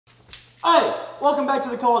Hey, welcome back to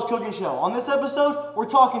the College Cooking Show. On this episode, we're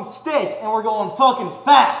talking steak and we're going fucking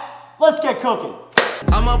fast. Let's get cooking.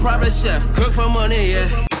 I'm a private chef, cook for money,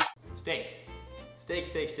 yeah. Steak.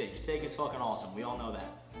 Steak is fucking awesome. We all know that.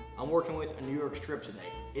 I'm working with a New York strip today.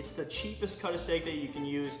 It's the cheapest cut of steak that you can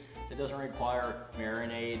use. It doesn't require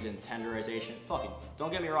marinades and tenderization. Fucking,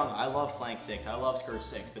 don't get me wrong, I love flank steaks, I love skirt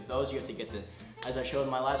steaks, but those you have to get the, as I showed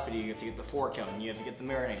in my last video, you have to get the 4 count and you have to get the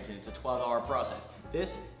marinades, and it's a 12-hour process.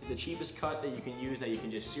 This is the cheapest cut that you can use that you can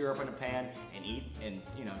just sear up in a pan and eat in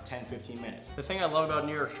 10-15 minutes. The thing I love about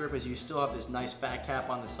New York strip is you still have this nice fat cap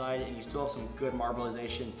on the side and you still have some good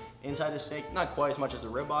marbleization inside the steak. Not quite as much as the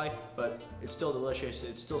ribeye, but it's still delicious.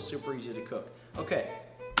 It's still super easy to cook. Okay,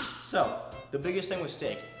 so the biggest thing with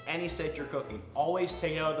steak, any steak you're cooking, always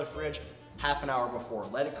take it out of the fridge half an hour before.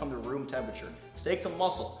 Let it come to room temperature. Steak's a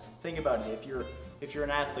muscle. Think about it. If you're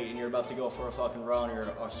an athlete and you're about to go for a fucking run or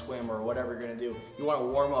a swim or whatever you're gonna do, you wanna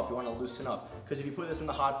warm up, you wanna loosen up. Because if you put this in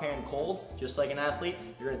the hot pan cold, just like an athlete,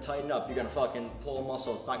 you're gonna tighten up, you're gonna fucking pull a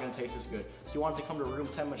muscle, it's not gonna taste as good. So you want it to come to room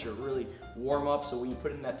temperature, really warm up, so when you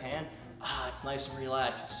put it in that pan, it's nice and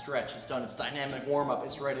relaxed, it's stretched, it's done, it's dynamic warm up,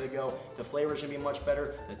 it's ready to go. The flavor's gonna be much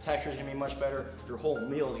better, the texture's gonna be much better, your whole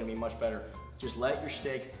meal is gonna be much better. Just let your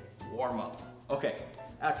steak warm up. Okay,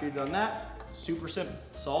 after you've done that, super simple.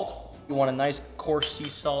 Salt. You want a nice coarse sea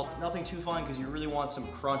salt, nothing too fine because you really want some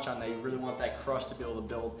crunch on that. You really want that crust to be able to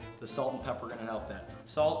build. The salt and pepper are gonna help that.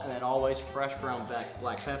 Salt, and then always fresh ground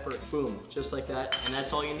black pepper. Boom, just like that. And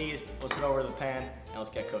that's all you need. Let's head over to the pan and let's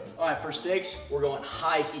get cooking. All right, for steaks, we're going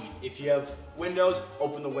high heat. If you have windows,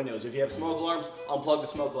 open the windows. If you have smoke alarms, unplug the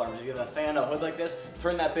smoke alarms. If you have a fan, a hood like this,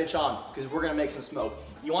 turn that bitch on because we're gonna make some smoke.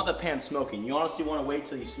 You want the pan smoking. You honestly wanna wait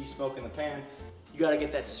till you see smoke in the pan. You gotta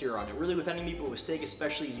get that sear on it. Really with any meat, but with steak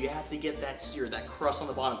especially, is you have to get that sear, that crust on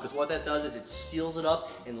the bottom, because what that does is it seals it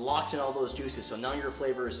up and locks in all those juices, so none of your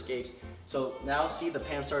flavor escapes. So now see the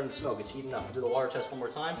pan starting to smoke, it's heating up. Do the water test one more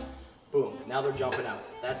time. Boom, now they're jumping out.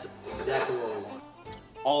 That's exactly what we want.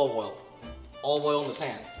 Olive oil in the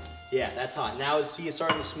pan. Yeah, that's hot. Now see it's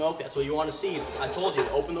starting to smoke, that's what you want to see. I told you,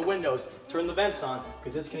 open the windows, turn the vents on,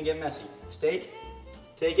 because it's gonna get messy. Steak,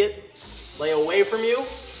 take it, lay away from you,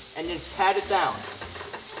 and then pat it down.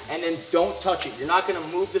 And then don't touch it. You're not gonna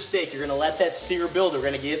move the steak. You're gonna let that sear build. We're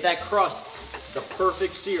gonna get that crust, the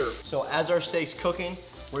perfect sear. So as our steak's cooking,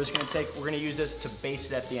 we're gonna use this to baste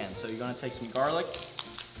it at the end. So you're gonna take some garlic,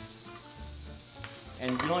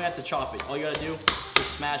 and you don't have to chop it. All you gotta do is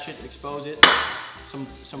smash it, expose it.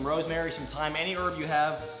 Some rosemary, some thyme, any herb you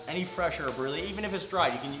have, any fresh herb really, even if it's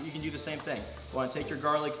dried, you can do the same thing. You wanna take your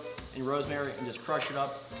garlic and rosemary and just crush it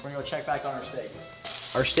up. We're gonna go check back on our steak.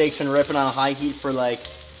 Our steak's been ripping on a high heat for like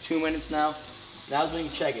 2 minutes now. Now's when you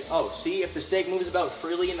check it. Oh, see, if the steak moves about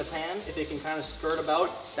freely in the pan, if it can kind of skirt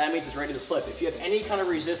about, that means it's ready to flip. If you have any kind of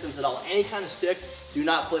resistance at all, any kind of stick, do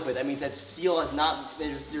not flip it. That means that seal has not,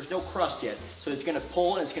 there's no crust yet. So it's gonna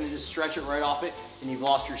pull and it's gonna just stretch it right off it and you've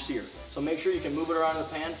lost your sear. So make sure you can move it around in the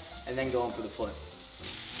pan and then go in for the flip.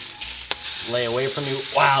 Lay away from you.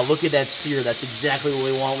 Wow, look at that sear. That's exactly what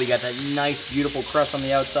we want. We got that nice, beautiful crust on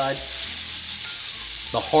the outside.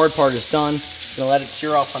 The hard part is done. Gonna let it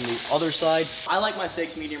sear off on the other side. I like my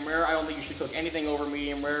steaks medium rare. I don't think you should cook anything over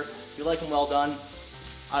medium rare. If you like them well done,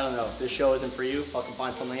 I don't know. If this show isn't for you, fucking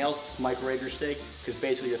find something else. Just microwave your steak, because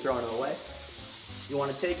basically you're throwing it away. You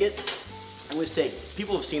wanna take it, and with steak,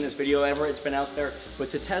 people have seen this video ever, it's been out there,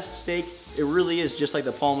 but to test steak, it really is just like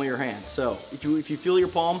the palm of your hand. So if you feel your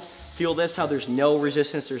palm, feel this, how there's no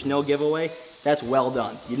resistance, there's no giveaway, that's well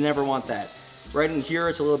done. You never want that. Right in here,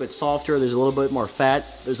 it's a little bit softer. There's a little bit more fat.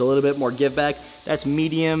 There's a little bit more give back. That's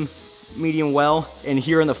medium well. And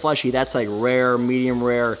here in the fleshy, that's like rare, medium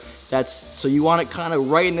rare. So you want it kind of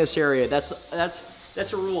right in this area. That's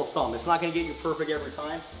a rule of thumb. It's not gonna get you perfect every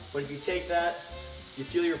time, but if you take that, you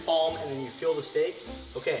feel your palm and then you feel the steak,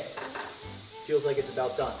 okay, feels like it's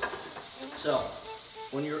about done. So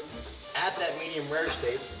when you're at that medium rare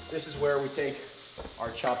state, this is where we take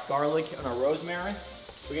our chopped garlic and our rosemary.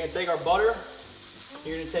 We're gonna take our butter,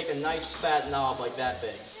 you're gonna take a nice fat knob like that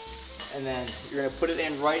big. And then you're gonna put it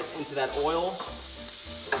in right into that oil.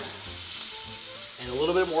 And a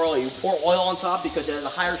little bit more oil. You pour oil on top because it has a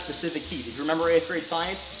higher specific heat. If you remember 8th grade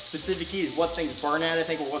science, specific heat is what things burn at, I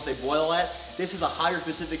think, or what they boil at. This is a higher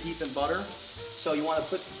specific heat than butter. So you wanna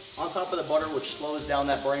put on top of the butter, which slows down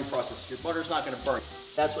that burning process. Your butter's not gonna burn.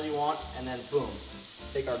 That's what you want, and then boom.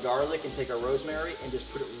 Take our garlic and take our rosemary and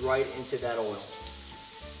just put it right into that oil.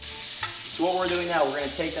 So what we're doing now, we're gonna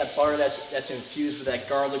take that butter that's infused with that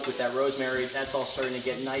garlic, with that rosemary, that's all starting to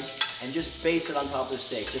get nice, and just base it on top of the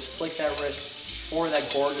steak. Just flick that wrist, pour that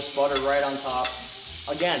gorgeous butter right on top.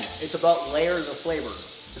 Again, it's about layers of flavor.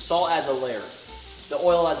 The salt adds a layer. The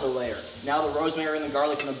oil adds a layer. Now the rosemary and the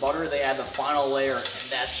garlic and the butter, they add the final layer, and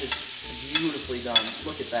that's just beautifully done.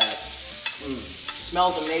 Look at that.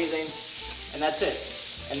 Smells amazing, and that's it.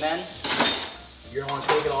 And then you're gonna wanna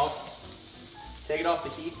take it off. Take it off the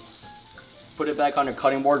heat. Put it back on your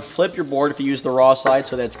cutting board. Flip your board if you use the raw side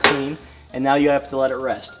so that's clean. And now you have to let it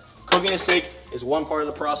rest. Cooking a steak is one part of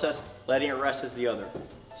the process. Letting it rest is the other.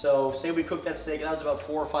 So say we cook that steak, and that was about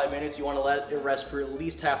 4 or 5 minutes. You want to let it rest for at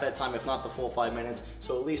least half that time, if not the full 5 minutes.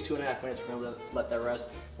 So at least 2.5 minutes, we're going to let that rest.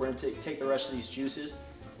 We're going to take the rest of these juices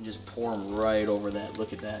and just pour them right over that.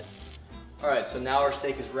 Look at that. All right, so now our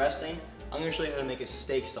steak is resting. I'm going to show you how to make a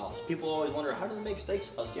steak sauce. People always wonder, how do they make steak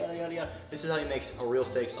sauce? Yada, yada, yada. This is how you make a real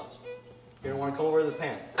steak sauce. You're going to want to come over to the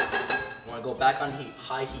pan. You want to go back on heat,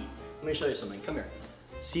 high heat. Let me show you something. Come here.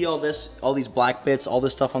 See all this, all these black bits, all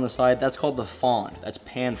this stuff on the side? That's called the fond. That's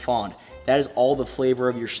pan fond. That is all the flavor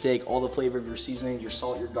of your steak, all the flavor of your seasoning, your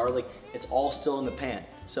salt, your garlic. It's all still in the pan.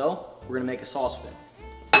 So we're gonna make a sauce with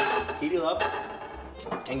it. Heat it up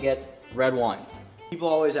and get red wine. People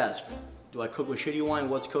always ask, do I cook with shitty wine?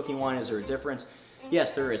 What's cooking wine? Is there a difference?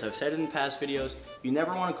 Yes, there is. I've said it in past videos. You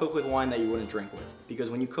never want to cook with wine that you wouldn't drink with, because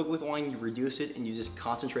when you cook with wine, you reduce it and you just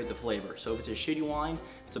concentrate the flavor. So if it's a shitty wine,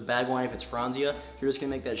 it's a bad wine, if it's Franzia, you're just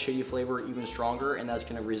gonna make that shitty flavor even stronger, and that's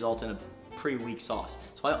gonna result in a pretty weak sauce.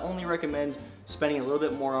 So I only recommend spending a little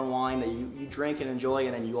bit more on wine that you drink and enjoy,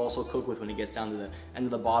 and then you also cook with when it gets down to the end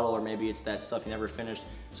of the bottle, or maybe it's that stuff you never finished.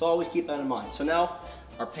 So always keep that in mind. So now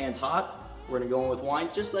our pan's hot. We're gonna go in with wine,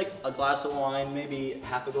 just like a glass of wine, maybe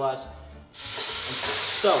half a glass.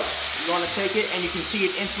 So you want to take it, and you can see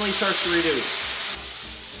it instantly starts to reduce.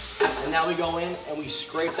 And now we go in and we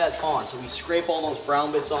scrape that fond. So we scrape all those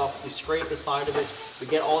brown bits off. We scrape the side of it. We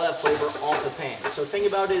get all that flavor off the pan. So think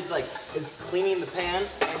about it as like it's cleaning the pan,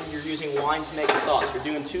 and you're using wine to make a sauce. You're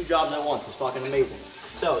doing 2 jobs at once. It's fucking amazing.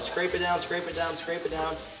 So scrape it down, scrape it down, scrape it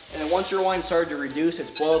down. And then once your wine started to reduce,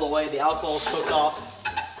 it's boiled away, the alcohol's cooked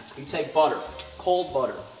off, you take butter, cold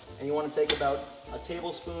butter, and you want to take about a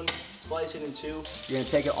tablespoon, slice it in 2. You're gonna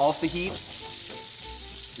take it off the heat.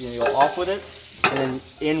 You're gonna go off with it, and then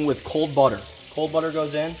in with cold butter. Cold butter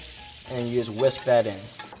goes in, and you just whisk that in.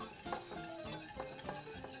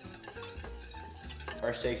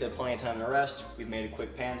 Our steaks have plenty of time to rest. We've made a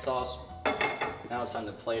quick pan sauce. Now it's time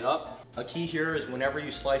to plate up. A key here is whenever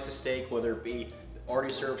you slice a steak, whether it be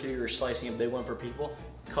already served to you or slicing a big one for people,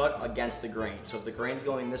 cut against the grain. So if the grain's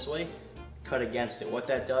going this way, cut against it. What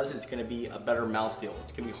that does is it's gonna be a better mouthfeel.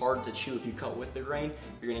 It's gonna be harder to chew if you cut with the grain.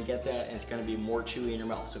 You're gonna get that, and it's gonna be more chewy in your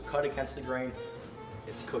mouth. So cut against the grain.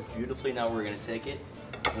 It's cooked beautifully. Now we're gonna take it.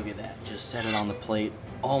 Look at that, just set it on the plate.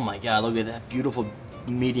 Oh my God, look at that beautiful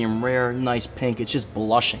medium rare, nice pink. It's just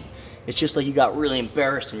blushing. It's just like you got really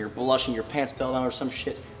embarrassed and you're blushing, your pants fell down or some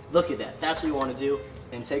shit. Look at that, that's what we wanna do.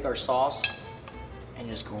 And take our sauce and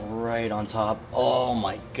just go right on top. Oh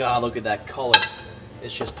my God, look at that color.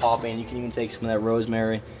 It's just popping. You can even take some of that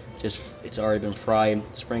rosemary. Just, it's already been fried.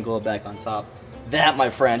 Sprinkle it back on top. That, my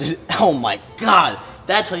friends, oh my God.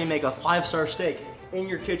 That's how you make a 5-star steak in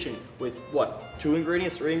your kitchen with what? 2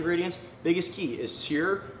 ingredients, 3 ingredients? Biggest key is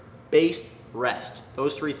sear, baste, rest.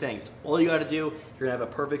 Those 3 things. All you gotta do, you're gonna have a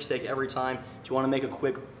perfect steak every time. If you wanna make a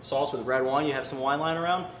quick sauce with red wine, you have some wine lying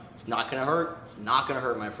around, it's not gonna hurt. It's not gonna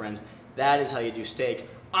hurt, my friends. That is how you do steak.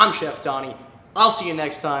 I'm Chef Donny. I'll see you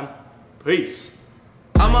next time. Peace.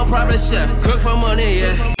 I'm a private chef, cook for money,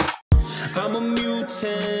 yeah. I'm a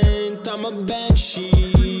mutant, I'm a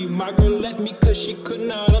banshee. My girl left me cause she could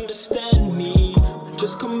not understand me.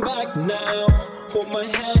 Just come back now, hold my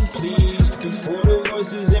hand please, before the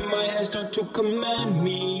voices in my head start to command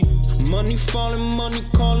me. Money falling, money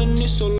calling, it's so